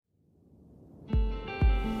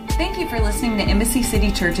Thank you for listening to Embassy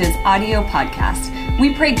City Church's audio podcast.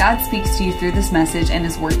 We pray God speaks to you through this message and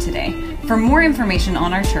His Word today. For more information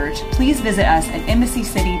on our church, please visit us at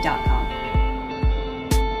embassycity.com.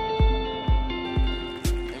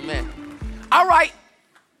 Amen. All right,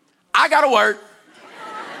 I got a word.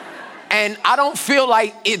 And I don't feel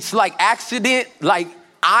like it's like accident. Like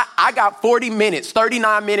I got 40 minutes,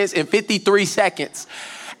 39 minutes and 53 seconds.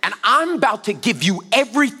 And I'm about to give you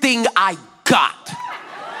everything I got.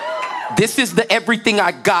 This is the everything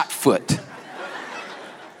I got foot.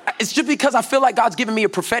 It's just because I feel like God's given me a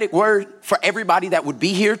prophetic word for everybody that would be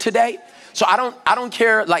here today. So I don't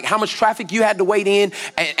care like how much traffic you had to wait in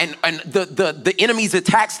and the enemy's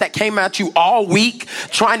attacks that came at you all week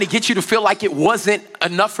trying to get you to feel like it wasn't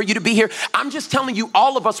enough for you to be here. I'm just telling you,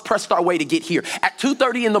 all of us pressed our way to get here. At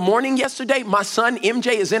 2:30 in the morning yesterday, my son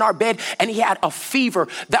MJ is in our bed and he had a fever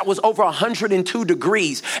that was over 102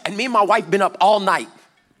 degrees. And me and my wife been up all night.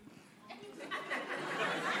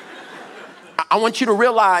 I want you to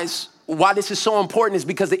realize why this is so important is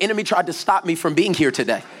because the enemy tried to stop me from being here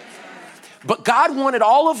today. But God wanted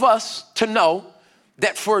all of us to know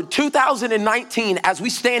that for 2019, as we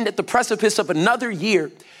stand at the precipice of another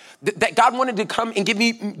year, that God wanted to come and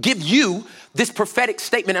give you this prophetic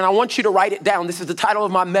statement. And I want you to write it down. This is the title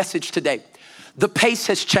of my message today. The pace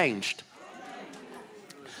has changed.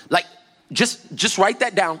 Like, just write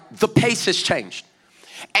that down. The pace has changed.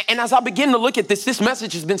 And as I begin to look at this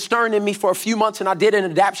message has been stirring in me for a few months, and I did an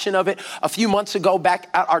adaptation of it a few months ago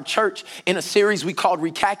back at our church in a series we called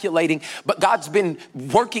Recalculating. But God's been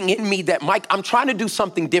working in me that, Mike, I'm trying to do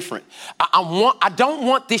something different. I don't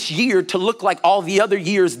want this year to look like all the other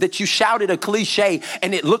years that you shouted a cliche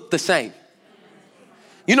and it looked the same.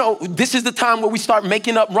 You know, this is the time where we start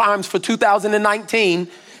making up rhymes for 2019. And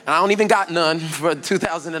I don't even got none for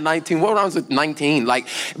 2019. What rhymes with 19?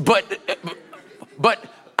 But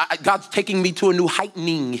God's taking me to a new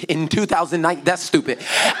heightening in 2009. That's stupid.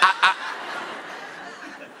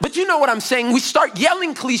 But you know what I'm saying? We start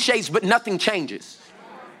yelling cliches, but nothing changes.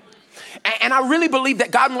 And I really believe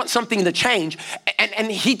that God wants something to change.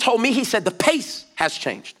 And he told me, he said, the pace has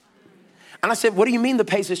changed. And I said, what do you mean the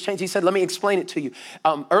pace has changed? He said, let me explain it to you.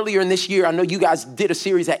 Earlier in this year, I know you guys did a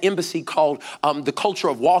series at Embassy called The Culture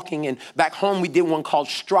of Walking. And back home, we did one called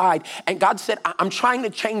Stride. And God said, I'm trying to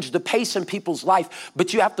change the pace in people's life,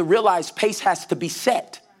 but you have to realize pace has to be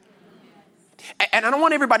set. And I don't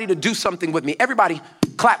want everybody to do something with me. Everybody,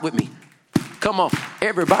 clap with me. Come on.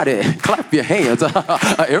 Everybody, clap your hands.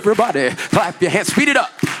 Everybody, clap your hands. Speed it up.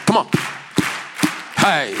 Come on.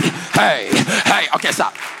 Hey. Okay,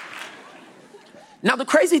 stop. Now, the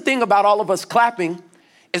crazy thing about all of us clapping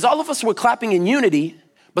is all of us were clapping in unity,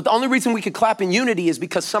 but the only reason we could clap in unity is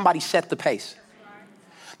because somebody set the pace.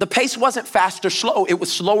 The pace wasn't fast or slow. It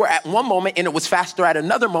was slower at one moment and it was faster at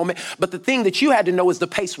another moment. But the thing that you had to know is the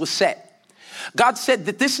pace was set. God said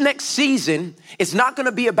that this next season is not going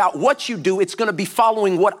to be about what you do. It's going to be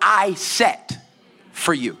following what I set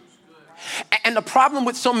for you. And the problem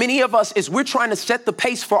with so many of us is we're trying to set the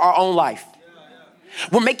pace for our own life.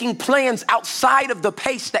 We're making plans outside of the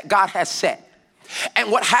pace that God has set. And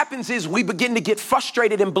what happens is we begin to get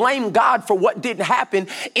frustrated and blame God for what didn't happen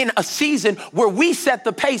in a season where we set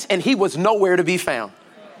the pace and he was nowhere to be found.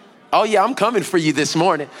 Oh yeah, I'm coming for you this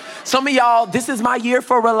morning. Some of y'all, this is my year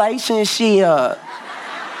for relationship.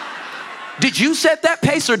 Did you set that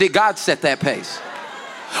pace or did God set that pace?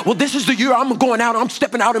 Well, this is the year I'm going out, I'm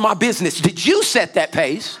stepping out in my business. Did you set that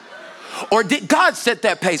pace? Or did God set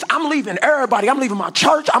that pace? I'm leaving everybody. I'm leaving my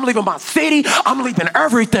church. I'm leaving my city. I'm leaving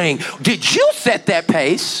everything. Did you set that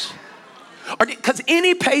pace? Or because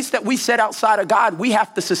any pace that we set outside of God, we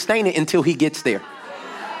have to sustain it until he gets there.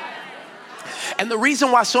 And the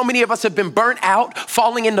reason why so many of us have been burnt out,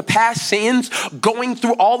 falling into past sins, going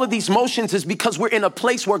through all of these motions is because we're in a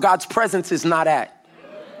place where God's presence is not at.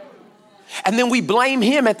 And then we blame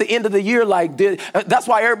him at the end of the year like this. That's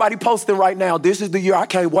why everybody posting right now, this is the year, I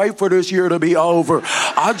can't wait for this year to be over.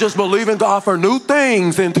 I just believe in God for new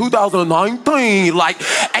things in 2019.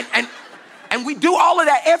 And we do all of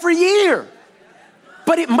that every year.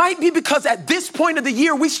 But it might be because at this point of the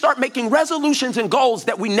year, we start making resolutions and goals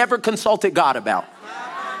that we never consulted God about.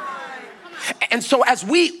 And so as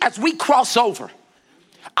we cross over,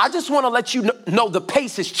 I just want to let you know the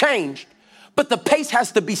pace has changed. But the pace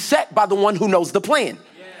has to be set by the one who knows the plan.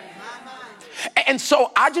 And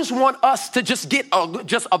so I just want us to just get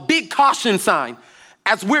a big caution sign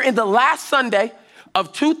as we're in the last Sunday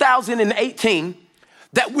of 2018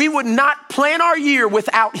 that we would not plan our year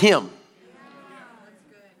without him.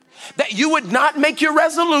 That you would not make your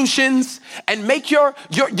resolutions and make your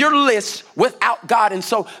lists without God. And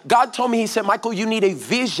so God told me, he said, Michael, you need a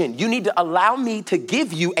vision. You need to allow me to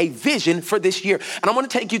give you a vision for this year. And I want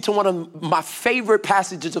to take you to one of my favorite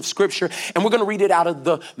passages of scripture. And we're going to read it out of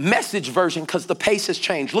the Message version because the pace has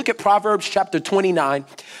changed. Look at Proverbs chapter 29,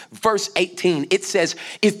 verse 18. It says,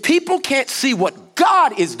 if people can't see what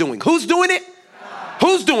God is doing, who's doing it? God.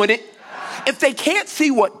 Who's doing it? God. If they can't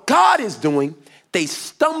see what God is doing, they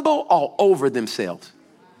stumble all over themselves.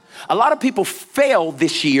 A lot of people fail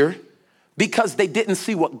this year because they didn't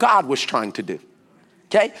see what God was trying to do.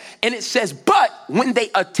 Okay? And it says, but when they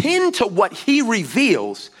attend to what he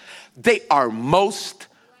reveals, they are most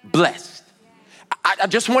blessed. I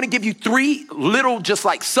just want to give you three little just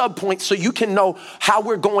like sub points so you can know how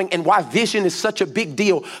we're going and why vision is such a big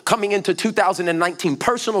deal coming into 2019.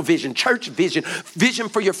 Personal vision, church vision, vision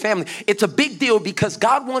for your family. It's a big deal because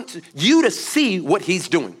God wants you to see what he's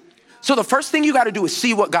doing. So the first thing you got to do is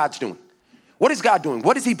see what God's doing. What is God doing?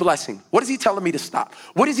 What is he blessing? What is he telling me to stop?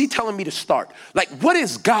 What is he telling me to start? Like, what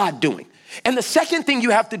is God doing? And the second thing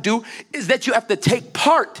you have to do is that you have to take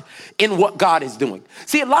part in what God is doing.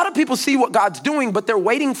 See, a lot of people see what God's doing, but they're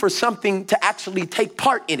waiting for something to actually take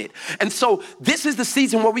part in it. And so this is the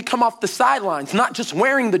season where we come off the sidelines, not just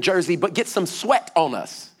wearing the jersey, but get some sweat on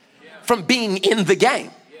us from being in the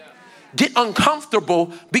game. Get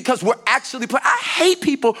uncomfortable because we're actually playing. I hate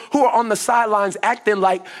people who are on the sidelines acting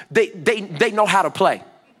like they know how to play.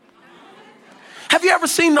 Have you ever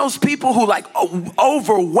seen those people who like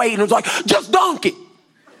overweight and it's like, just dunk it.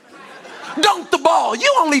 Dunk the ball.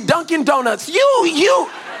 You only Dunkin' Donuts.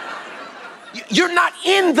 You're not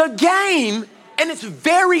in the game. And it's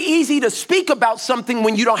very easy to speak about something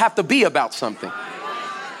when you don't have to be about something.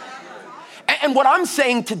 And what I'm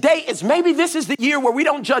saying today is maybe this is the year where we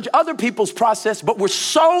don't judge other people's process, but we're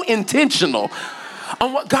so intentional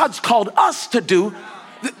on what God's called us to do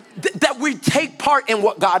that we take part in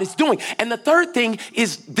what God is doing. And the third thing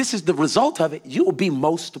is, this is the result of it. You will be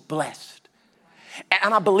most blessed.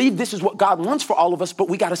 And I believe this is what God wants for all of us, but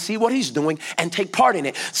we got to see what he's doing and take part in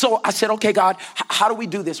it. So I said, okay, God, how do we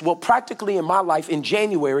do this? Well, practically in my life in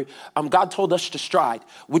January, God told us to stride,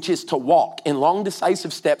 which is to walk in long,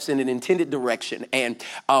 decisive steps in an intended direction. And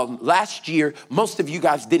last year, most of you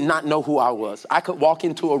guys did not know who I was. I could walk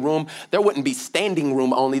into a room. There wouldn't be standing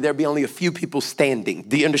room only. There'd be only a few people standing.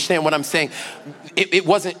 Do you understand what I'm saying? It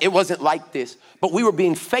wasn't like this, but we were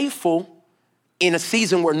being faithful in a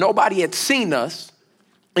season where nobody had seen us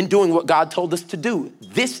and doing what God told us to do.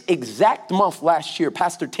 This exact month last year,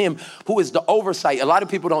 Pastor Tim, who is the oversight, a lot of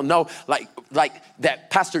people don't know, like that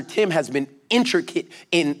Pastor Tim has been intricate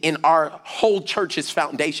in our whole church's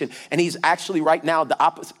foundation. And he's actually right now the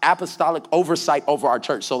apostolic oversight over our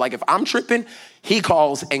church. So like if I'm tripping, he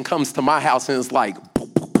calls and comes to my house and is like,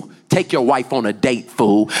 take your wife on a date,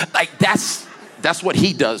 fool. Like that's what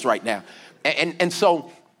he does right now. And so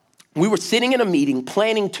we were sitting in a meeting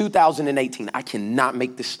planning 2018. I cannot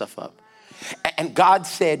make this stuff up. And God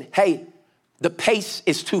said, hey, the pace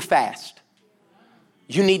is too fast.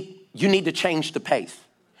 You need to change the pace.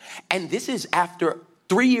 And this is after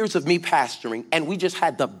 3 years of me pastoring, and we just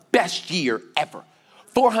had the best year ever.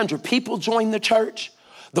 400 people joined the church.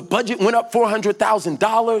 The budget went up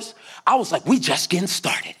 $400,000. I was like, we just getting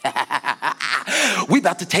started. We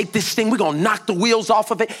about to take this thing. We're going to knock the wheels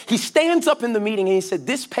off of it. He stands up in the meeting and he said,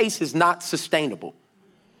 this pace is not sustainable.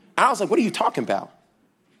 And I was like, what are you talking about?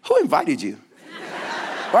 Who invited you?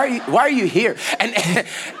 Why are you here?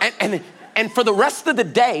 And for the rest of the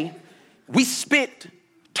day, we spent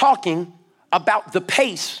talking about the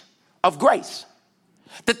pace of grace.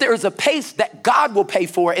 That there is a pace that God will pay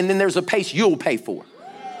for, and then there's a pace you'll pay for.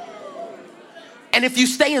 And if you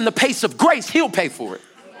stay in the pace of grace, he'll pay for it.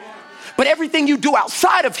 But everything you do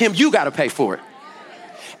outside of him, you got to pay for it.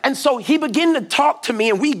 And so he began to talk to me,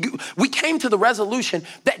 and we came to the resolution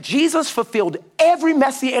that Jesus fulfilled every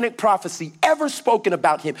messianic prophecy ever spoken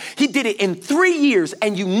about him. He did it in 3 years,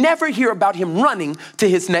 and you never hear about him running to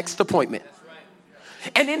his next appointment.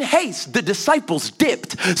 And in haste, the disciples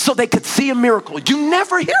dipped so they could see a miracle. You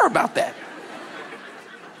never hear about that.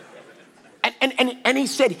 And he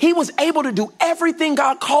said he was able to do everything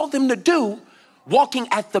God called him to do, walking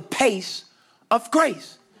at the pace of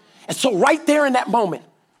grace. And so right there in that moment,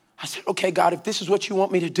 I said, okay, God, if this is what you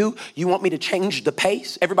want me to do, you want me to change the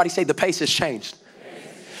pace? Everybody say the pace has changed.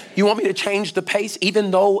 You want me to change the pace even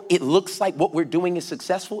though it looks like what we're doing is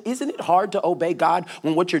successful? Isn't it hard to obey God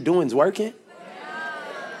when what you're doing is working?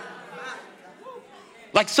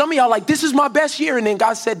 Like some of y'all like, this is my best year. And then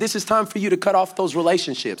God said, this is time for you to cut off those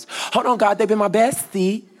relationships. Hold on, God, they've been my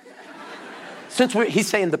bestie. He's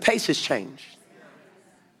saying the pace has changed.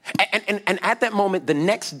 And at that moment, the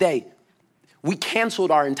next day, we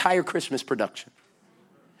canceled our entire Christmas production.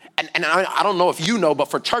 And I don't know if you know,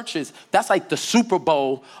 but for churches, that's like the Super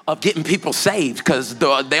Bowl of getting people saved because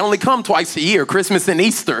they only come twice a year, Christmas and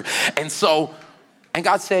Easter. And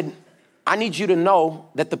God said, I need you to know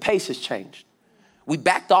that the pace has changed. We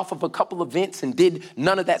backed off of a couple events and did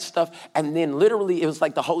none of that stuff. And then literally it was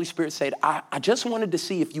like the Holy Spirit said, I just wanted to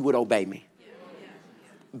see if you would obey me.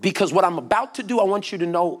 Because what I'm about to do, I want you to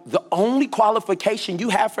know the only qualification you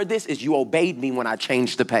have for this is you obeyed me when I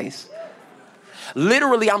changed the pace.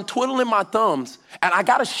 Literally, I'm twiddling my thumbs, and I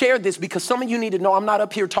got to share this because some of you need to know I'm not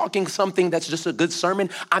up here talking something that's just a good sermon.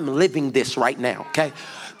 I'm living this right now, okay?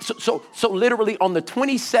 So literally on the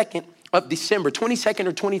 22nd of December, 22nd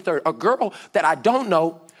or 23rd, a girl that I don't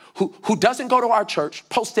know who doesn't go to our church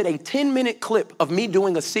posted a 10-minute clip of me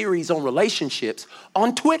doing a series on relationships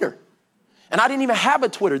on Twitter. And I didn't even have a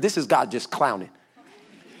Twitter. This is God just clowning.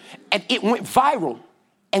 And it went viral,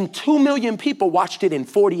 and 2 million people watched it in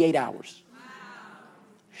 48 hours.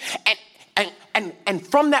 And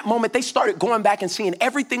from that moment, they started going back and seeing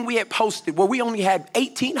everything we had posted where we only had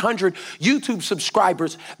 1,800 YouTube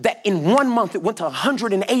subscribers that in 1 month, it went to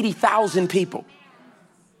 180,000 people.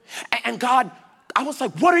 And God, I was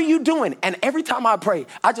like, what are you doing? And every time I pray,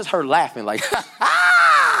 I just heard laughing like,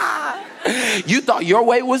 you thought your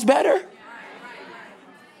way was better?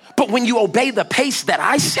 But when you obey the pace that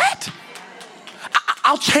I set,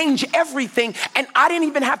 I'll change everything. And I didn't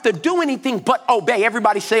even have to do anything but obey.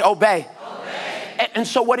 Everybody say obey. And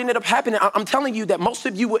so what ended up happening, I'm telling you that most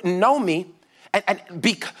of you wouldn't know me. And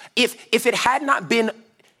if it had not been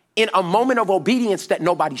in a moment of obedience that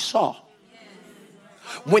nobody saw.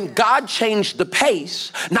 When God changed the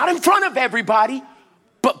pace, not in front of everybody,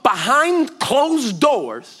 but behind closed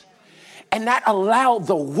doors, and that allowed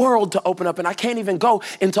the world to open up. And I can't even go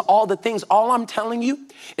into all the things. All I'm telling you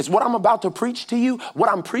is what I'm about to preach to you, what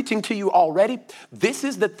I'm preaching to you already. This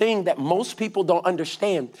is the thing that most people don't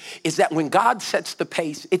understand, is that when God sets the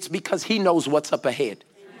pace, it's because he knows what's up ahead.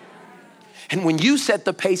 And when you set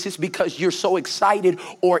the pace, it's because you're so excited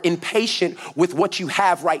or impatient with what you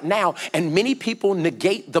have right now. And many people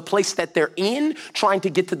negate the place that they're in, trying to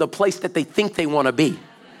get to the place that they think they want to be.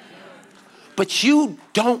 But you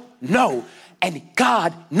don't know, and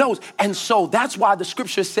God knows. And so that's why the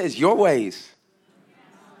scripture says your ways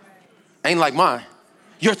ain't like mine.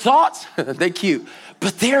 Your thoughts, they're cute,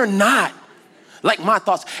 but they're not like my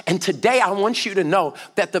thoughts. And today I want you to know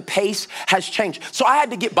that the pace has changed. So I had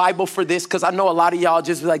to get Bible for this because I know a lot of y'all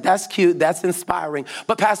just be like, that's cute, that's inspiring.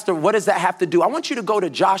 But Pastor, what does that have to do? I want you to go to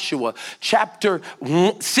Joshua chapter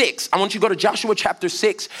 6. I want you to go to Joshua chapter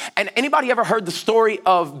 6. And anybody ever heard the story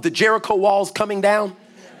of the Jericho walls coming down?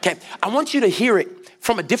 Okay, I want you to hear it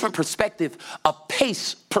from a different perspective, a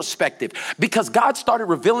pace perspective, because God started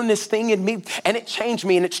revealing this thing in me, and it changed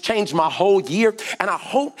me, and it's changed my whole year. And I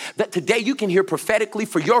hope that today you can hear prophetically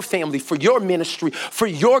for your family, for your ministry, for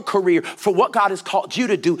your career, for what God has called you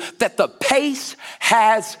to do, that the pace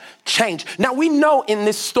has changed. Now we know in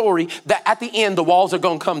this story that at the end, the walls are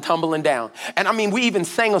going to come tumbling down. And I mean, we even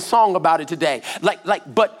sang a song about it today.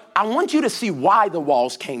 But I want you to see why the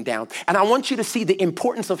walls came down. And I want you to see the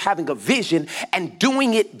importance of having a vision and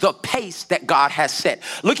doing it the pace that God has set.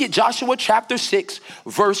 Look at Joshua chapter 6,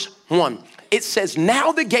 verse 1. It says,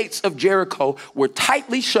 now the gates of Jericho were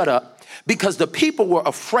tightly shut up because the people were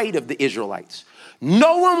afraid of the Israelites.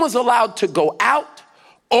 No one was allowed to go out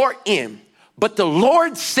or in. But the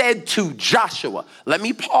Lord said to Joshua, let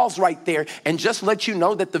me pause right there and just let you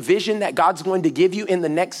know that the vision that God's going to give you in the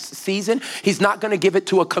next season, he's not going to give it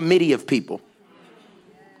to a committee of people.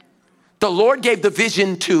 The Lord gave the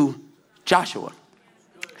vision to Joshua.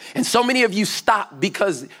 And so many of you stop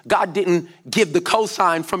because God didn't give the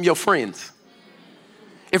cosign from your friends.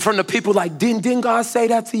 And from the people like, didn't God say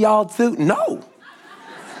that to y'all too? No.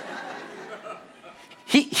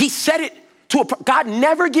 He said it. God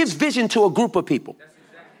never gives vision to a group of people.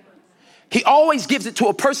 He always gives it to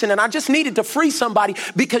a person. And I just needed to free somebody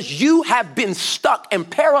because you have been stuck and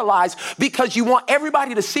paralyzed because you want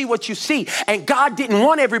everybody to see what you see. And God didn't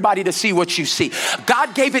want everybody to see what you see.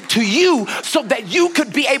 God gave it to you so that you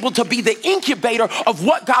could be able to be the incubator of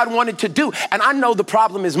what God wanted to do. And I know the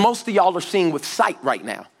problem is most of y'all are seeing with sight right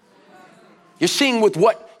now. You're seeing with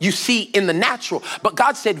what you see in the natural. But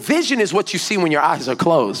God said vision is what you see when your eyes are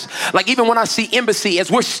closed. Like even when I see Embassy,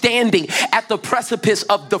 as we're standing at the precipice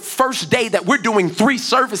of the first day that we're doing 3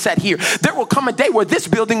 services at here, there will come a day where this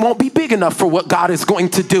building won't be big enough for what God is going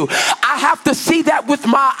to do. I have to see that with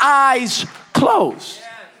my eyes closed.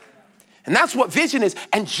 And that's what vision is.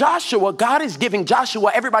 And Joshua, God is giving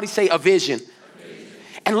Joshua, everybody say a vision.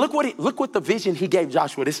 And look what the vision he gave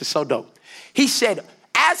Joshua. This is so dope. He said,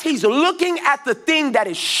 as he's looking at the thing that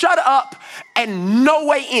is shut up and no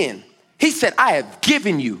way in, he said, I have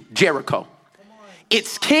given you Jericho,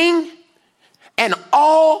 its king and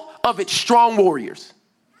all of its strong warriors.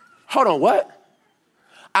 Hold on, what?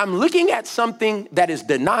 I'm looking at something that is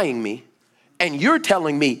denying me, and you're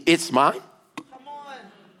telling me it's mine?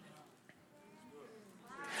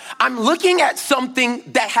 I'm looking at something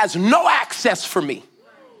that has no access for me.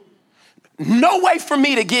 No way for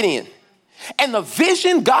me to get in. And the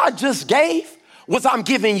vision God just gave was, I'm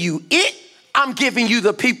giving you it. I'm giving you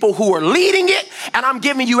the people who are leading it. And I'm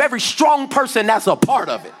giving you every strong person that's a part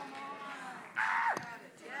of it.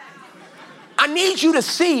 I need you to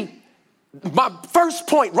see my first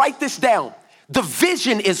point. Write this down. The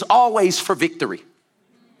vision is always for victory.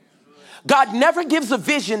 God never gives a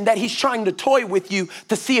vision that he's trying to toy with you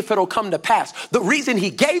to see if it'll come to pass. The reason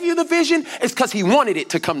he gave you the vision is because he wanted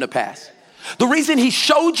it to come to pass. The reason he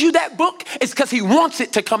showed you that book is because he wants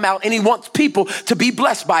it to come out and he wants people to be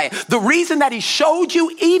blessed by it. The reason that he showed you,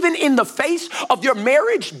 even in the face of your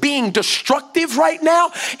marriage being destructive right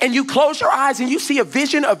now, and you close your eyes and you see a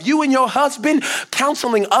vision of you and your husband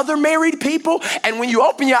counseling other married people, and when you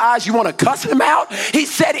open your eyes, you want to cuss him out. He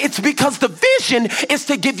said it's because the vision is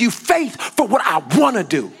to give you faith for what I want to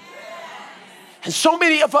do. And so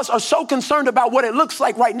many of us are so concerned about what it looks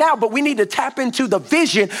like right now, but we need to tap into the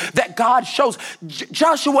vision that God shows.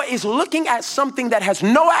 Joshua is looking at something that has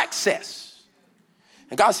no access.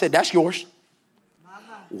 And God said, that's yours.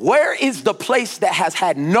 Where is the place that has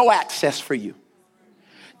had no access for you?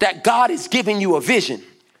 That God is giving you a vision.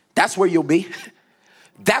 That's where you'll be.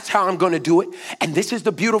 That's how I'm going to do it. And this is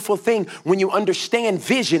the beautiful thing when you understand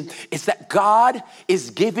vision, is that God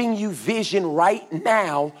is giving you vision right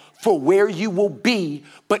now for where you will be.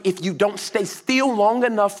 But if you don't stay still long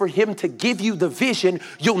enough for him to give you the vision,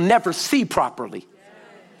 you'll never see properly.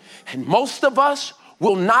 And most of us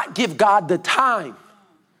will not give God the time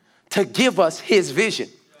to give us his vision.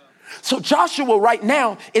 So Joshua right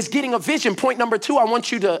now is getting a vision. Point number 2, I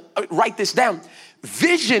want you to write this down.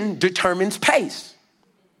 Vision determines pace.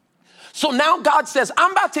 So now God says,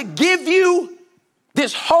 I'm about to give you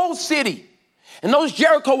this whole city. And those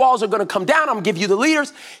Jericho walls are going to come down. I'm going to give you the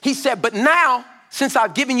leaders. He said, but now, since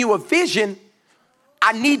I've given you a vision,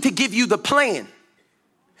 I need to give you the plan.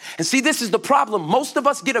 And see, this is the problem. Most of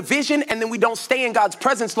us get a vision and then we don't stay in God's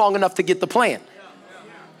presence long enough to get the plan.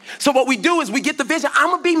 So what we do is we get the vision. I'm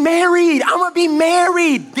going to be married. I'm going to be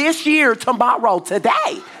married this year, tomorrow,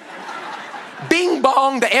 today. Bing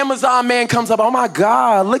bong, the Amazon man comes up. Oh my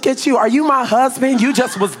God, look at you. Are you my husband? You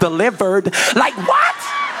just was delivered. Like what?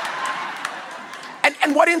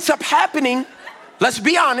 And what ends up happening, let's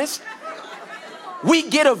be honest, we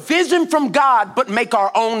get a vision from God, but make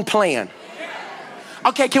our own plan.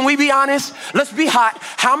 Okay, can we be honest? Let's be hot.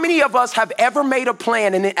 How many of us have ever made a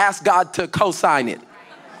plan and then asked God to co-sign it?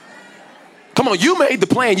 Come on, you made the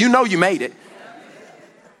plan. You know you made it.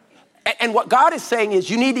 And what God is saying is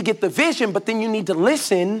you need to get the vision, but then you need to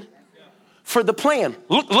listen for the plan.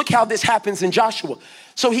 Look how this happens in Joshua.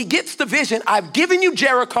 So he gets the vision. I've given you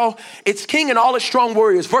Jericho, its king and all its strong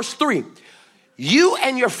warriors. Verse 3, you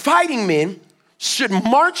and your fighting men should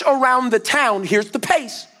march around the town. Here's the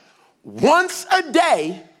pace. Once a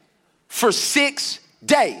day for 6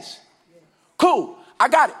 days. Cool, I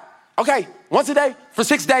got it. Okay, once a day for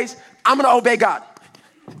 6 days, I'm gonna obey God.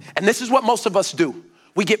 And this is what most of us do.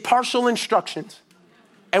 We get partial instructions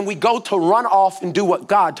and we go to run off and do what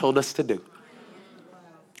God told us to do.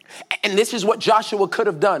 And this is what Joshua could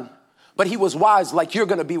have done. But he was wise, like you're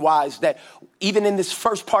going to be wise, that even in this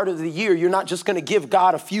first part of the year, you're not just going to give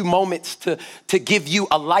God a few moments to give you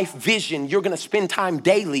a life vision. You're going to spend time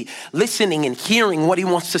daily listening and hearing what he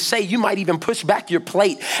wants to say. You might even push back your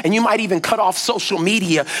plate and you might even cut off social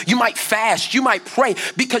media. You might fast, you might pray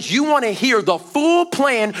because you want to hear the full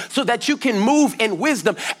plan so that you can move in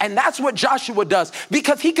wisdom. And that's what Joshua does,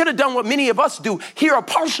 because he could have done what many of us do, hear a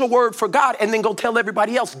partial word for God and then go tell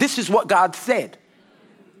everybody else, this is what God said.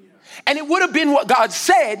 And it would have been what God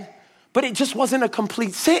said, but it just wasn't a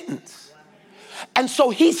complete sentence. And so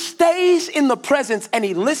he stays in the presence and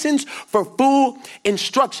he listens for full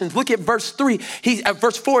instructions. Look at verse 3. At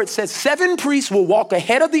verse 4, it says, 7 priests will walk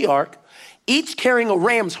ahead of the ark, each carrying a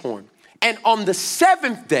ram's horn. And on the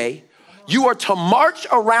 7th day, you are to march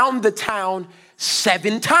around the town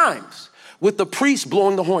 7 times with the priests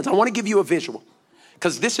blowing the horns. I want to give you a visual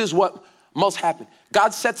because this is what most happen.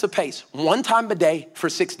 God sets a pace 1 time a day for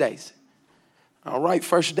 6 days. All right,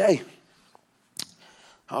 first day.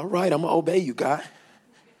 All right, I'm going to obey you, God.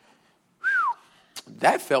 Whew,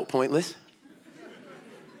 that felt pointless.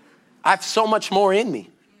 I have so much more in me.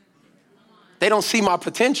 They don't see my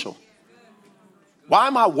potential. Why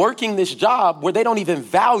am I working this job where they don't even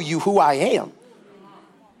value who I am?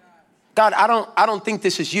 God, I don't think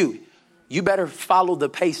this is you. You better follow the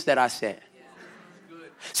pace that I set.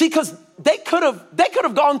 See, because they could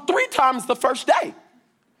have gone 3 times the first day.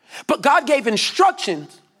 But God gave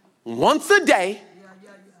instructions once a day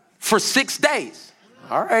for 6 days.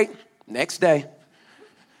 All right, next day.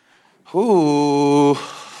 Ooh.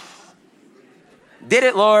 Did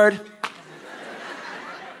it, Lord.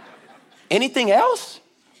 Anything else?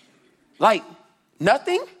 Like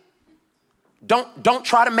nothing? Don't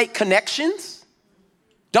try to make connections.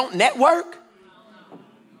 Don't network.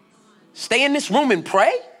 Stay in this room and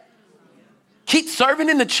pray. Keep serving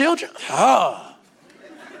in the children. Oh.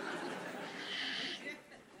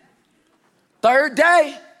 3rd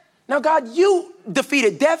day. Now, God, you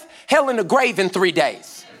defeated death, hell, and the grave in 3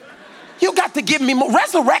 days. You got to give me more.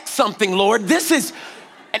 Resurrect something, Lord. This is,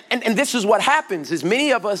 and this is what happens, is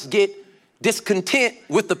many of us get discontent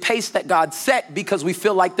with the pace that God set because we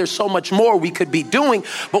feel like there's so much more we could be doing.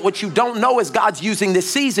 But what you don't know is God's using this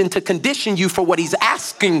season to condition you for what he's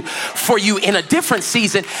asking for you in a different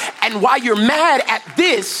season. And while you're mad at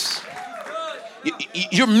this,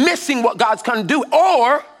 you're missing what God's going to do.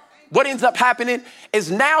 Or what ends up happening is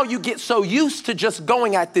now you get so used to just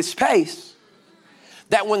going at this pace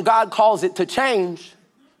that when God calls it to change,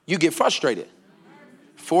 you get frustrated.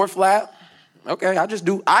 4th lap, okay,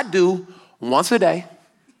 I do once a day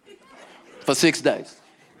for 6 days.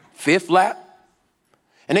 5th lap.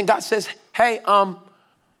 And then God says, hey, on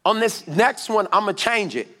this next one, I'm gonna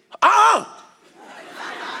change it. No.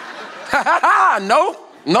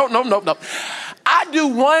 I do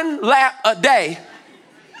 1 lap a day,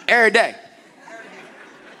 every day.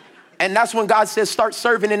 And that's when God says, start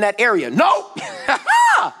serving in that area. No,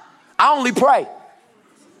 I only pray.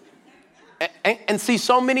 And see,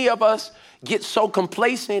 so many of us get so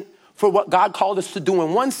complacent for what God called us to do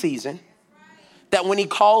in one season that when he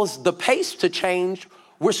calls the pace to change,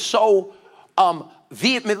 we're so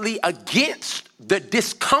vehemently against the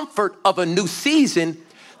discomfort of a new season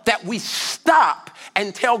that we stop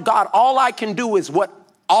and tell God, all I can do is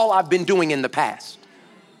all I've been doing in the past.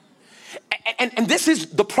 And this is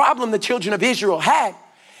the problem the children of Israel had,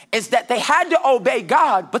 is that they had to obey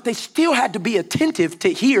God, but they still had to be attentive to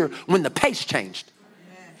hear when the pace changed.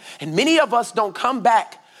 And many of us don't come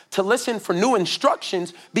back to listen for new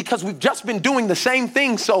instructions because we've just been doing the same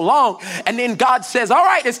thing so long. And then God says, all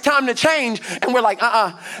right, it's time to change. And we're like,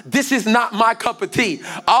 this is not my cup of tea.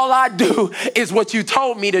 All I do is what you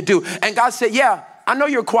told me to do. And God said, yeah, I know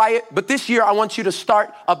you're quiet, but this year I want you to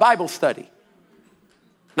start a Bible study.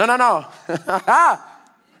 No.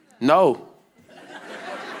 No.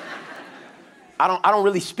 I don't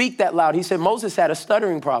really speak that loud. He said Moses had a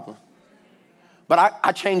stuttering problem. But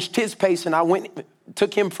I changed his pace and I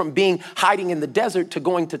took him from hiding in the desert to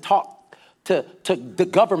going to talk to the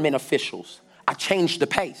government officials. I changed the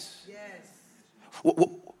pace. Yes.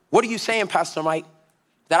 What are you saying, Pastor Mike?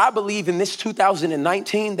 That I believe in this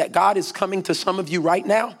 2019 that God is coming to some of you right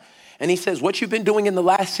now. And he says, what you've been doing in the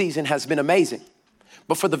last season has been amazing.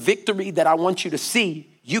 But for the victory that I want you to see,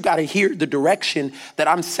 you got to hear the direction that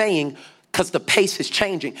I'm saying, because the pace is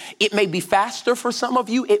changing. It may be faster for some of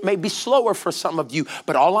you. It may be slower for some of you.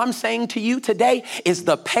 But all I'm saying to you today is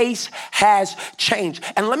the pace has changed.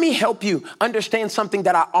 And let me help you understand something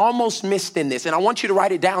that I almost missed in this. And I want you to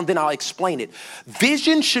write it down, then I'll explain it.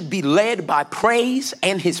 Vision should be led by praise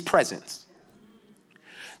and his presence.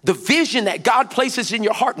 The vision that God places in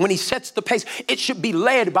your heart when he sets the pace, it should be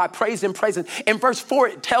led by praise and presence. In verse 4,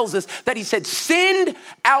 it tells us that he said, send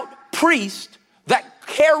out priests that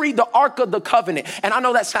carry the Ark of the Covenant. And I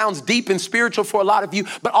know that sounds deep and spiritual for a lot of you,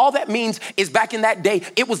 but all that means is back in that day,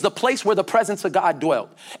 it was the place where the presence of God dwelled.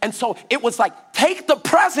 And so it was like, take the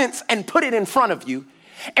presence and put it in front of you.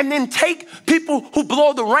 And then take people who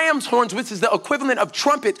blow the ram's horns, which is the equivalent of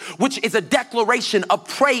trumpet, which is a declaration of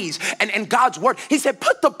praise and God's word. He said,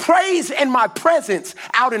 put the praise and my presence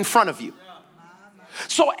out in front of you.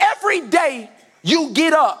 So every day you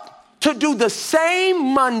get up to do the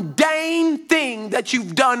same mundane thing that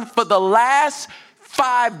you've done for the last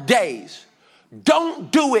 5 days.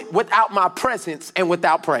 Don't do it without my presence and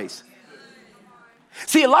without praise.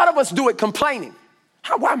 See, a lot of us do it complaining.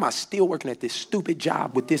 Why am I still working at this stupid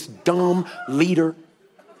job with this dumb leader?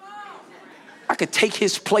 I could take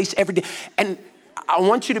his place every day. And I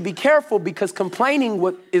want you to be careful, because complaining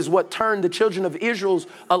is what turned the children of Israel's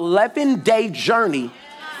 11-day journey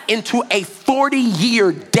into a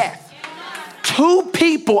 40-year death. 2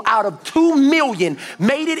 people out of 2 million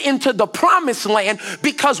made it into the promised land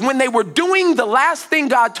because when they were doing the last thing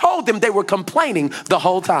God told them, they were complaining the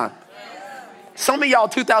whole time. Some of y'all,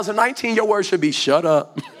 2019, your word should be shut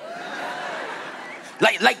up.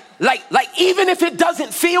 like, even if it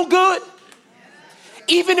doesn't feel good,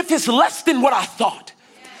 even if it's less than what I thought,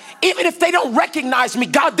 even if they don't recognize me,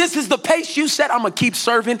 God, this is the pace you said. I'm going to keep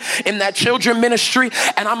serving in that children ministry,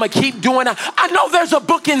 and I'm going to keep doing it. I know there's a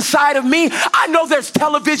book inside of me. I know there's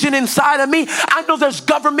television inside of me. I know there's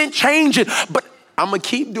government changing, but I'm going to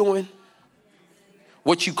keep doing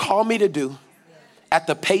what you call me to do at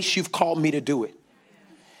the pace you've called me to do it.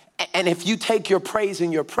 And if you take your praise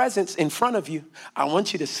and your presence in front of you, I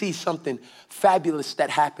want you to see something fabulous that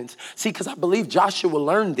happens. See, because I believe Joshua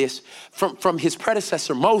learned this from his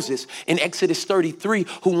predecessor Moses in Exodus 33,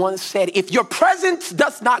 who once said, if your presence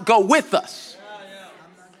does not go with us,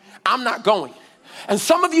 I'm not going. And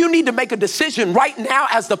some of you need to make a decision right now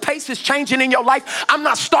as the pace is changing in your life. I'm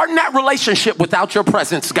not starting that relationship without your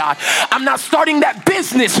presence, God. I'm not starting that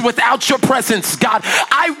business without your presence, God.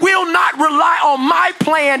 I will not rely on my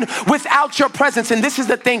plan without your presence. And this is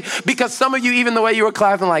the thing, because some of you, even the way you were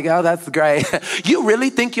clapping like, oh, that's great. You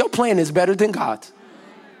really think your plan is better than God's.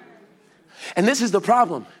 And this is the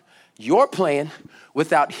problem. Your plan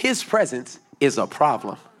without his presence is a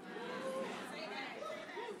problem.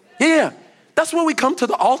 Yeah. That's what we come to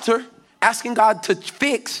the altar asking God to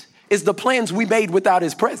fix, is the plans we made without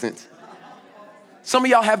his presence. Some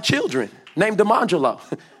of y'all have children named DeMangelo.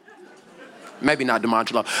 Maybe not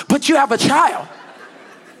DeMangelo, but you have a child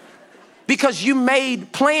because you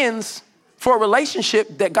made plans for a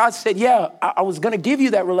relationship that God said, yeah, I was going to give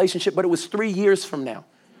you that relationship, but it was 3 years from now.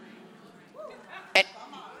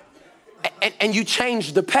 And you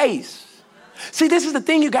changed the pace. See, this is the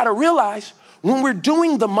thing you got to realize. When we're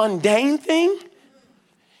doing the mundane thing,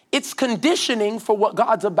 it's conditioning for what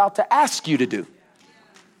God's about to ask you to do.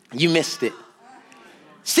 You missed it.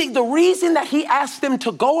 See, the reason that he asked them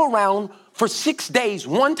to go around for 6 days,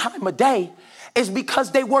 one time a day, is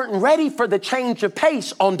because they weren't ready for the change of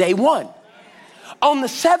pace on day one. On the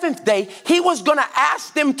seventh day, he was going to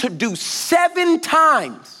ask them to do 7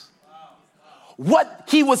 times what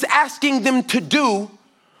he was asking them to do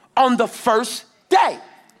on the first day.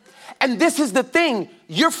 And this is the thing,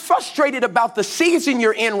 you're frustrated about the season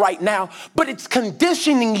you're in right now, but it's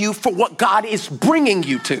conditioning you for what God is bringing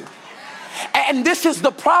you to. And this is the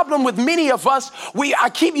problem with many of us. I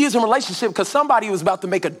keep using relationship because somebody was about to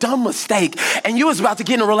make a dumb mistake and you was about to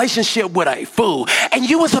get in a relationship with a fool and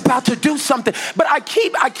you was about to do something. But I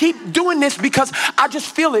keep doing this because I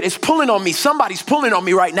just feel it. It's pulling on me. Somebody's pulling on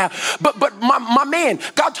me right now. But my man,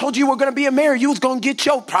 God told you we're going to be married. You was going to get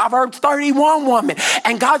your Proverbs 31 woman.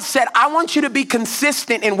 And God said, I want you to be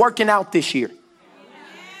consistent in working out this year.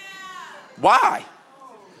 Why?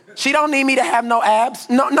 She don't need me to have no abs.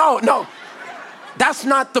 No. That's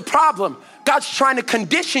not the problem. God's trying to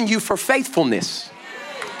condition you for faithfulness.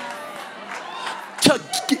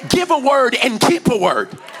 To give a word and keep a word.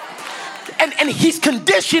 And he's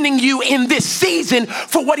conditioning you in this season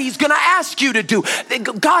for what he's going to ask you to do.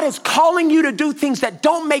 God is calling you to do things that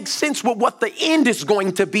don't make sense with what the end is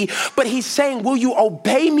going to be. But he's saying, will you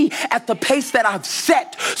obey me at the pace that I've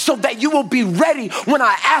set so that you will be ready when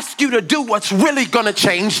I ask you to do what's really going to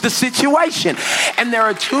change the situation? And there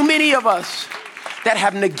are too many of us that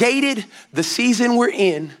have negated the season we're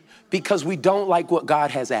in because we don't like what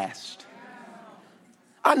God has asked.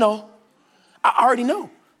 I know. I already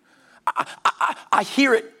know. I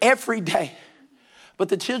hear it every day. But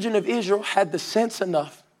the children of Israel had the sense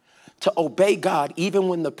enough to obey God even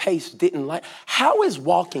when the pace didn't like. How is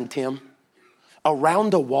walking, Tim,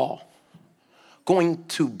 around a wall going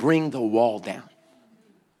to bring the wall down?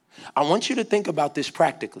 I want you to think about this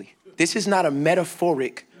practically. This is not a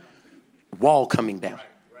metaphoric wall coming down.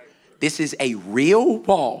 This is a real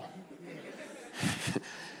wall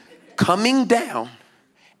coming down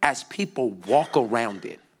as people walk around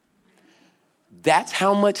it. That's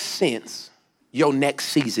how much sense your next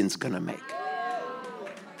season's gonna make.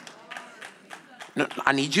 No,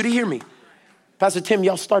 I need you to hear me. Pastor Tim,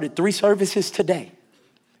 y'all started 3 services today.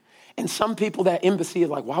 And some people that embassy is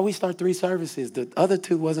like, why we start 3 services? The other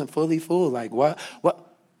 2 wasn't fully full. Like, what?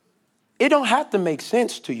 It don't have to make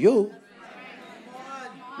sense to you.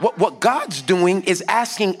 What God's doing is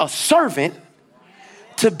asking a servant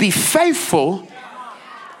to be faithful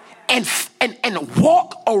and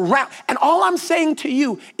walk around. And all I'm saying to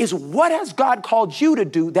you is, what has God called you to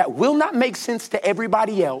do that will not make sense to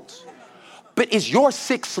everybody else, but is your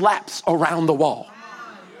 6 laps around the wall?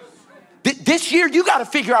 This year, you got to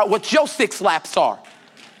figure out what your 6 laps are.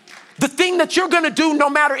 The thing that you're going to do no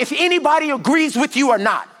matter if anybody agrees with you or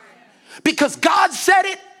not. Because God said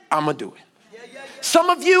it, I'm going to do it.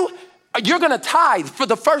 Some of you, You're going to tithe for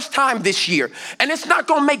the first time this year. And it's not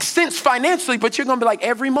going to make sense financially, but you're going to be like,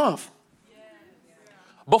 every month.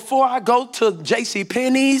 Before I go to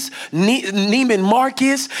JCPenney's, Neiman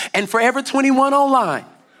Marcus, and Forever 21 online.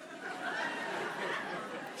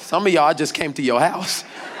 Some of y'all just came to your house.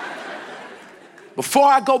 Before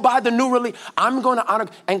I go buy the new release, I'm going to honor.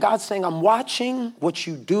 And God's saying, I'm watching what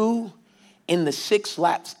you do in the 6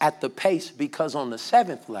 laps at the pace, because on the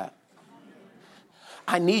 7th lap,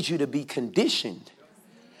 I need you to be conditioned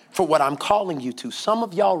for what I'm calling you to. Some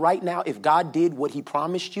of y'all right now, if God did what he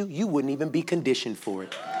promised you, you wouldn't even be conditioned for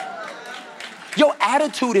it. Your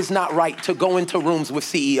attitude is not right to go into rooms with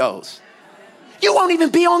CEOs. You won't even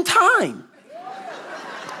be on time.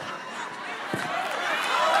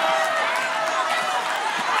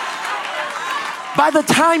 By the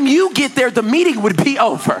time you get there, the meeting would be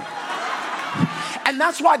over. And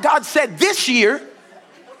that's why God said this year,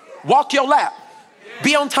 walk your lap.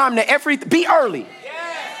 Be on time to everything. Be early.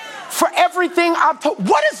 For everything I've told.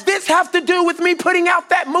 What does this have to do with me putting out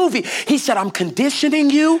that movie? He said, I'm conditioning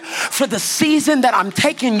you for the season that I'm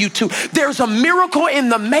taking you to. There's a miracle in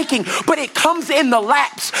the making, but it comes in the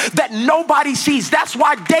laps that nobody sees. That's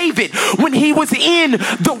why David, when he was in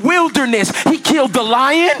the wilderness, he killed the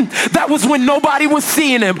lion. That was when nobody was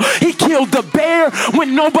seeing him. He killed the bear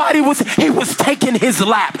when he was taking his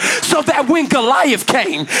lap. So that when Goliath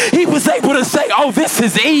came, he was able to say, oh, this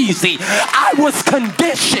is easy. I was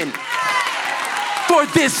conditioned for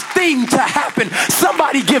this thing to happen.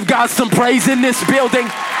 Somebody give God some praise in this building.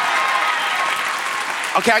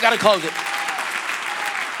 Okay, I gotta close it.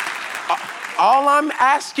 All I'm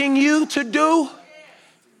asking you to do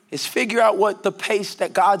is figure out what the pace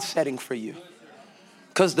that God's setting for you.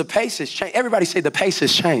 Because the pace has changed. Everybody say the pace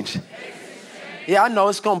has changed. Yeah, I know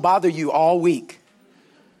it's gonna bother you all week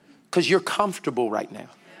because you're comfortable right now.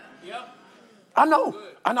 I know.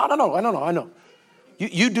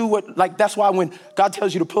 You do what, like, that's why when God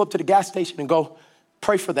tells you to pull up to the gas station and go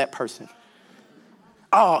pray for that person.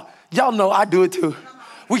 Oh, y'all know I do it too.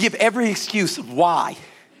 We give every excuse of why.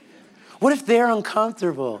 What if they're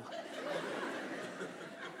uncomfortable?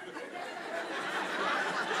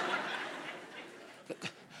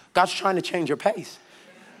 God's trying to change your pace.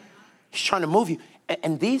 He's trying to move you.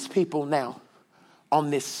 And these people now, on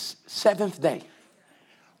this 7th day,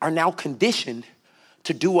 are now conditioned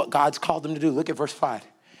to do what God's called them to do. Look at verse 5.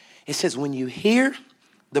 It says, when you hear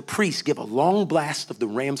the priest give a long blast of the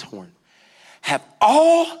ram's horn, have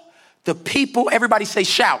all the people, everybody say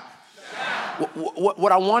shout.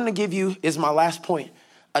 What I want to give you is my last point.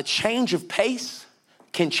 A change of pace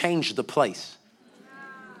can change the place.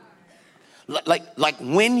 Like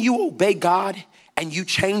when you obey God and you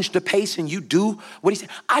change the pace and you do what he said.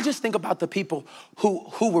 I just think about the people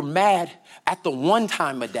who were mad at the one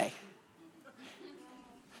time a day.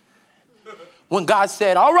 When God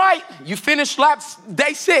said, all right, you finished laps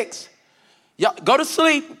day 6. Y'all go to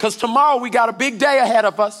sleep because tomorrow we got a big day ahead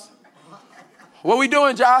of us. What we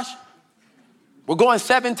doing, Josh? We're going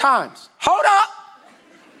 7 times. Hold up.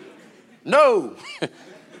 No.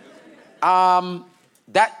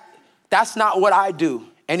 That's not what I do.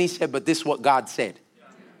 And he said, but this is what God said.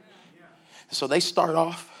 So they start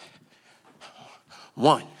off.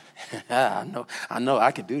 1. I know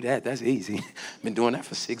I can do that. That's easy. Been doing that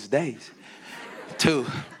for 6 days. 2,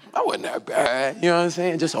 I wasn't that bad. You know what I'm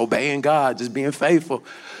saying? Just obeying God, just being faithful.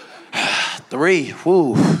 3,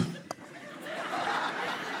 whoo.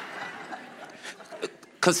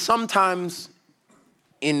 Because sometimes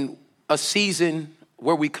in a season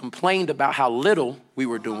where we complained about how little we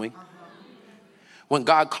were doing, when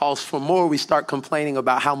God calls for more, we start complaining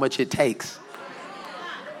about how much it takes.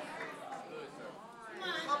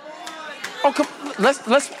 Oh,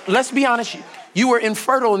 let's be honest. You were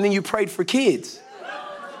infertile and then you prayed for kids.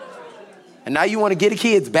 And now you want to get the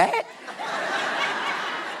kids back?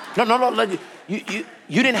 No. You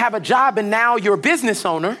didn't have a job and now you're a business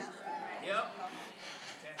owner.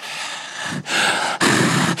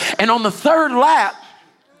 And on the 3rd lap,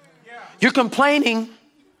 you're complaining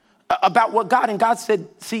about what God, and God said,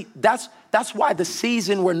 see, that's why the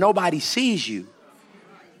season where nobody sees you,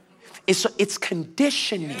 it's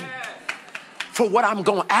conditioning for what I'm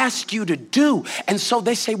going to ask you to do. And so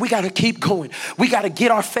they say, we got to keep going. We got to get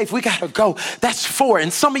our faith. We got to go. That's 4.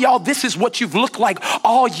 And some of y'all, this is what you've looked like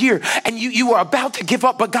all year. And you are about to give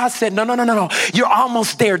up. But God said, no. You're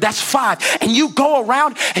almost there. That's 5. And you go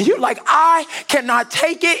around and you're like, I cannot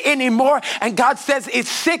take it anymore. And God says it's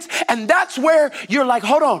 6. And that's where you're like,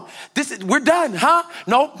 hold on. We're done, huh?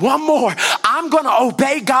 No, 1 more. I'm going to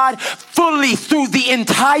obey God fully through the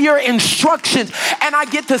entire instructions. And I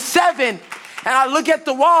get to 7. And I look at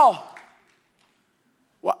the wall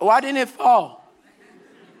Why didn't it fall?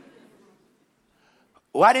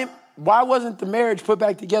 Why wasn't the marriage put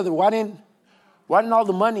back together? Why didn't all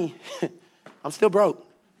the money? I'm still broke.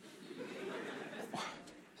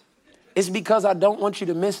 It's because I don't want you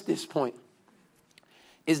to miss this point.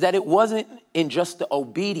 Is that it wasn't in just the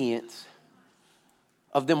obedience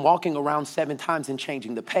of them walking around 7 times and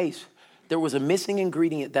changing the pace. There was a missing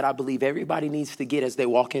ingredient that I believe everybody needs to get as they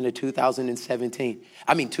walk into 2017.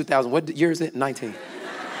 What year is it? 19.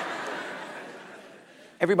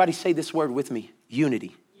 Everybody say this word with me.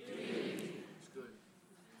 Unity.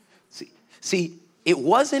 See, it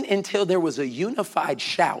wasn't until there was a unified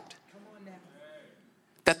shout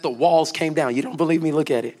that the walls came down. You don't believe me?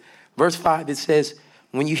 Look at it. Verse 5, it says,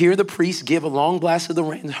 when you hear the priest give a long blast of the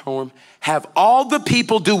ram's horn, have all the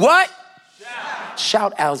people do what?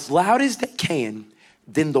 Shout as loud as they can.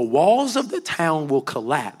 Then the walls of the town will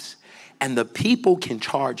collapse and the people can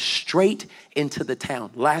charge straight into the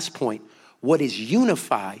town. Last point. What is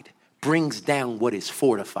unified brings down what is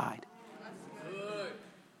fortified.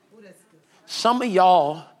 Some of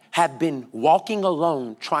y'all have been walking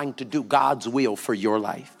alone trying to do God's will for your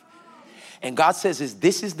life. And God says,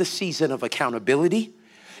 this is the season of accountability.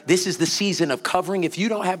 This is the season of covering. If you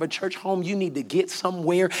don't have a church home, you need to get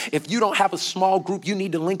somewhere. If you don't have a small group, you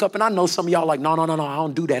need to link up. And I know some of y'all like, no, I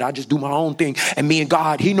don't do that. I just do my own thing. And me and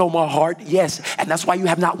God, he know my heart. Yes. And that's why you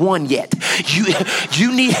have not won yet.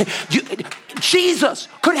 Jesus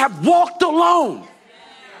could have walked alone.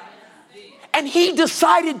 And he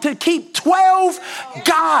decided to keep 12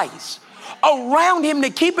 guys around him to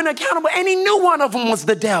keep him accountable. And he knew one of them was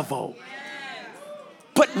the devil.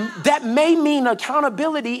 But that may mean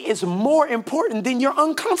accountability is more important than your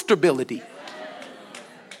uncomfortability.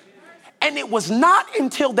 And it was not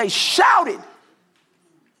until they shouted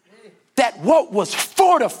that what was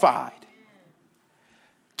fortified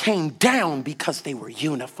came down because they were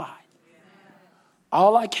unified.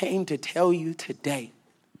 All I came to tell you today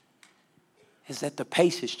is that the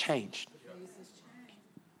pace has changed.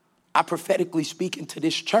 I prophetically speak into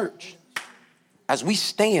this church. As we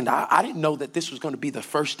stand, I didn't know that this was going to be the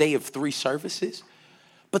first day of 3 services,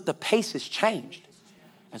 but the pace has changed.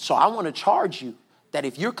 And so I want to charge you that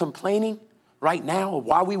if you're complaining right now of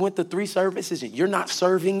why we went to 3 services and you're not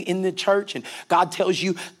serving in the church and God tells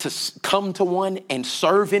you to come to one and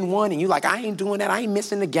serve in one and you're like, I ain't doing that. I ain't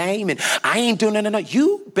missing the game and I ain't doing that. No.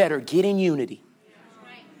 You better get in unity.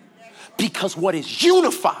 Because what is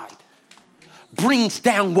unified brings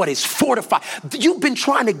down what is fortified. You've been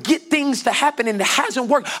trying to get things to happen and it hasn't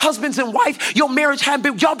worked. Husbands and wife, your marriage hasn't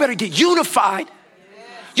been, y'all better get unified.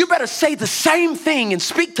 You better say the same thing and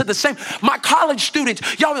speak to the same. My college students,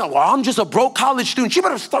 y'all be like, well, I'm just a broke college student. You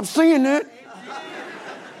better stop saying that.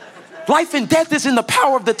 Life and death is in the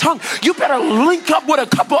power of the tongue. You better link up with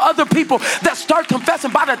a couple other people that start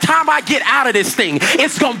confessing. By the time I get out of this thing,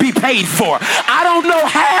 it's going to be paid for. I don't know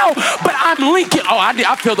how, but I'm linking. Oh,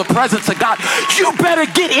 I feel the presence of God. You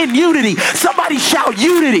better get in unity. Somebody shout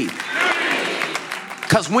unity.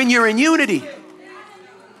 Because when you're in unity,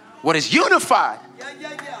 what is unified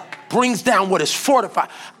brings down what is fortified.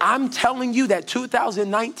 I'm telling you that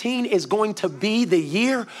 2019 is going to be the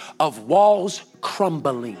year of walls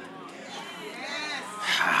crumbling.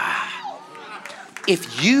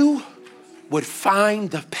 If you would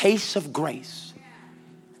find the pace of grace,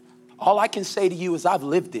 all I can say to you is I've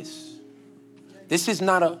lived this. This is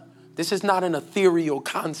not an ethereal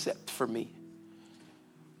concept for me.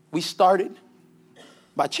 We started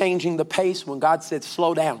by changing the pace when God said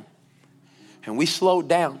slow down. And we slowed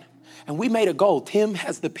down and we made a goal. Tim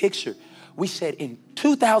has the picture. We said in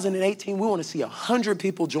 2018, we want to see 100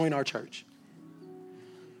 people join our church.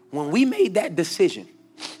 When we made that decision,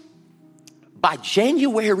 by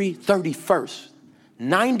January 31st,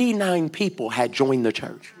 99 people had joined the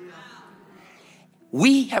church.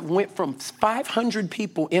 We have went from 500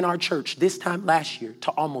 people in our church this time last year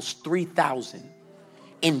to almost 3,000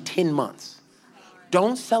 in 10 months.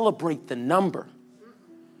 Don't celebrate the number.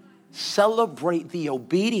 Celebrate the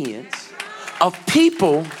obedience of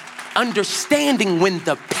people understanding when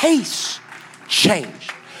the pace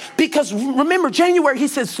changed. Because remember, January, he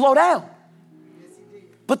said, slow down.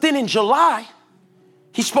 But then in July,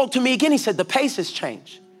 he spoke to me again. He said, the pace has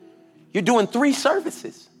changed. You're doing 3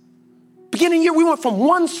 services. Beginning of the year, we went from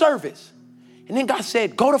 1 service. And then God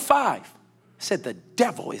said, go to 5. I said, the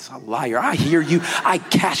devil is a liar. I hear you. I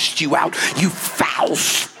cast you out, you foul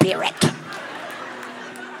spirit.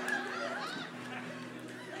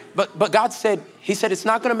 But God said, he said, it's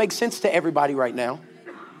not going to make sense to everybody right now.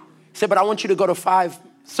 He said, but I want you to go to 5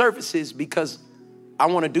 services because I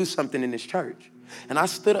want to do something in this church. And I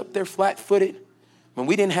stood up there flat-footed when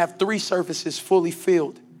we didn't have 3 services fully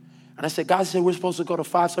filled. And I said, God said we're supposed to go to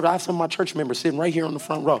 5 services. I have some of my church members sitting right here on the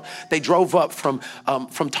front row. They drove up from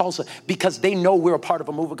Tulsa because they know we're a part of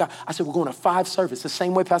a move of God. I said, we're going to 5 services. The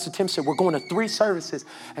same way Pastor Tim said, we're going to 3 services.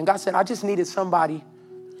 And God said, I just needed somebody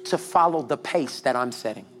to follow the pace that I'm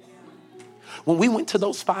setting. When we went to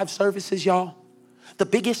those 5 services, y'all, the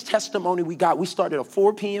biggest testimony we got, we started a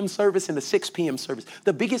 4 p.m. service and a 6 p.m. service.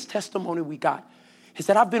 The biggest testimony we got is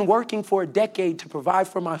that I've been working for a decade to provide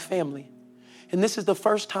for my family. And this is the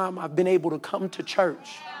first time I've been able to come to church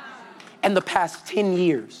in the past 10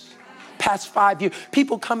 years, past 5 years.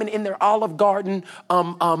 People coming in their Olive Garden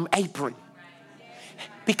apron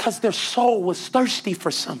because their soul was thirsty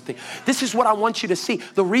for something. This is what I want you to see.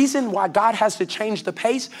 The reason why God has to change the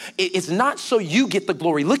pace is not so you get the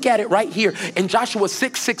glory. Look at it right here in Joshua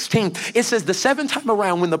 6:16. It says the 7th time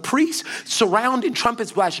around when the priests surround and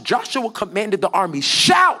trumpets blast, Joshua commanded the army,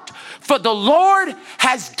 shout, for the Lord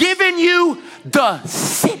has given you the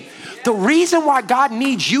city. The reason why God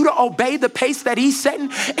needs you to obey the pace that he's setting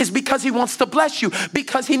is because he wants to bless you,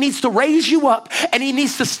 because he needs to raise you up and he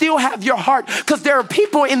needs to still have your heart, because there are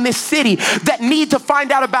people in this city that need to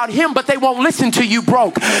find out about him, but they won't listen to you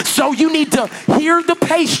broke. So you need to hear the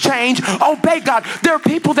pace change, obey God. There are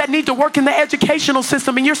people that need to work in the educational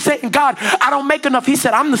system and you're saying, God, I don't make enough. He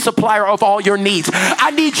said, I'm the supplier of all your needs. I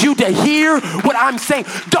need you to hear what I'm saying.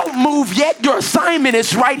 Don't move yet. Your assignment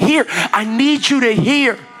is right here. I need you to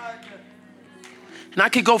hear. And I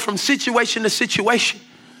could go from situation to situation,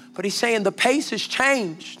 but he's saying the pace has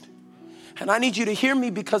changed. And I need you to hear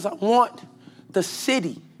me because I want the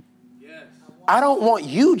city. Yes. I don't want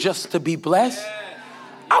you just to be blessed. Yes.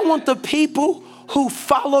 I want the people who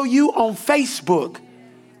follow you on Facebook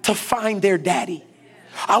to find their daddy.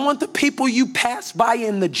 I want the people you pass by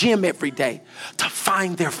in the gym every day to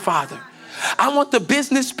find their father. I want the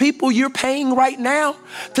business people you're paying right now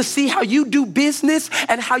to see how you do business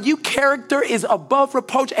and how your character is above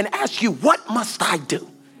reproach and ask you, what must I do?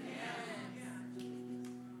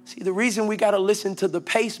 See, the reason we got to listen to the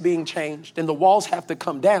pace being changed and the walls have to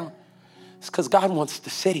come down is because God wants the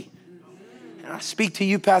city. And I speak to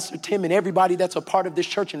you, Pastor Tim, and everybody that's a part of this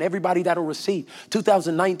church and everybody that'll receive.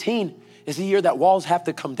 2019 is the year that walls have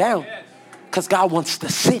to come down because God wants the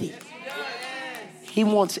city. He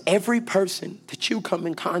wants every person that you come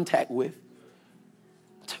in contact with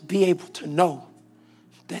to be able to know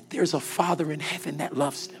that there's a Father in heaven that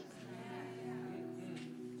loves them.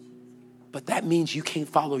 But that means you can't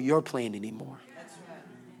follow your plan anymore.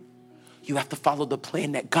 You have to follow the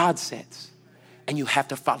plan that God sets, and you have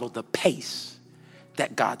to follow the pace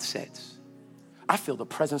that God sets. I feel the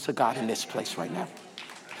presence of God in this place right now.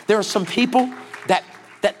 There are some people that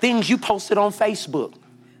things you posted on Facebook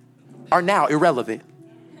are now irrelevant.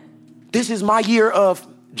 This is my year of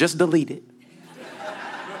just delete it.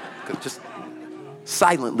 Just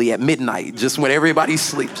silently at midnight, just when everybody's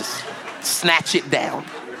asleep, just snatch it down.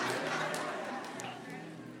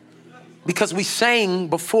 Because we sang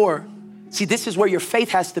before, see, this is where your faith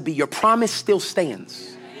has to be. Your promise still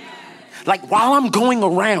stands. Like while I'm going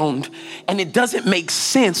around and it doesn't make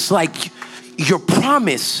sense, like your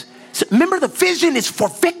promise, remember the vision is for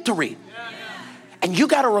victory. And you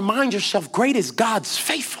got to remind yourself, great is God's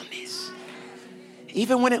faithfulness.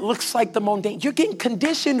 Even when it looks like the mundane, you're getting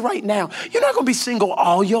conditioned right now. You're not going to be single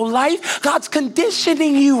all your life. God's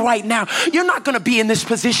conditioning you right now. You're not going to be in this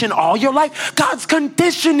position all your life. God's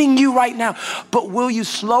conditioning you right now. But will you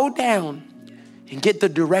slow down and get the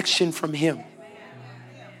direction from him?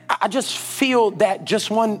 I just feel that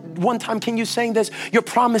just one time. Can you sing this? Your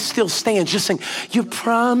promise still stands. Just sing. Your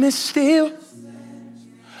promise still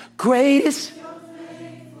greatest.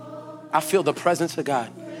 I feel the presence of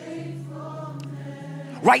God.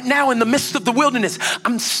 Right now in the midst of the wilderness,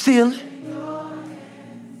 I'm still.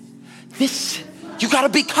 This, you got to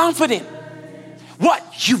be confident.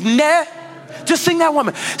 What? You've never, just sing that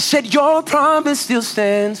woman. Said your promise still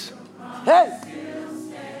stands. Hey.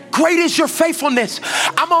 Great is your faithfulness.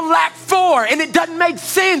 I'm on lap 4 and it doesn't make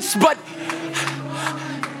sense, but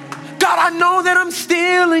God, I know that I'm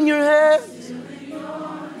still in your hands.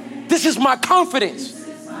 This is my confidence.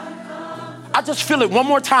 I just feel it one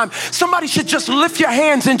more time. Somebody should just lift your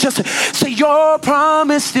hands and just say, your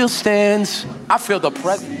promise still stands. I feel the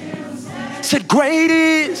presence. Said, great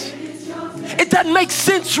is. It doesn't make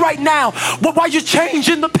sense right now. But why you're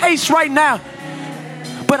changing the pace right now?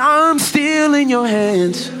 But I'm still in your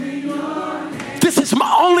hands. This is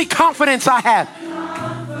my only confidence I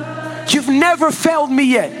have. You've never failed me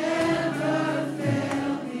yet.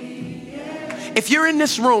 If you're in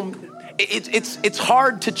this room, it's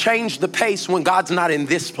hard to change the pace when God's not in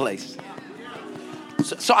this place.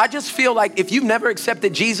 So I just feel like if you've never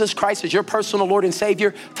accepted Jesus Christ as your personal Lord and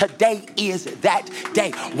Savior, today is that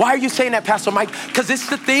day. Why are you saying that, Pastor Mike? Because it's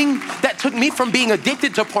the thing that took me from being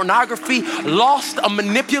addicted to pornography, lost, a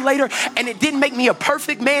manipulator, and it didn't make me a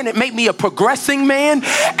perfect man. It made me a progressing man.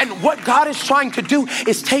 And what God is trying to do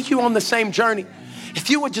is take you on the same journey. If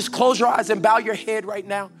you would just close your eyes and bow your head right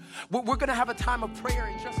now, we're going to have a time of prayer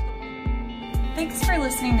in just a moment. Thanks for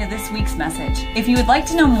listening to this week's message. If you would like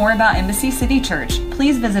to know more about Embassy City Church,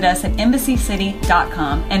 please visit us at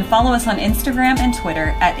embassycity.com and follow us on Instagram and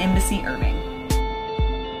Twitter at Embassy Irving.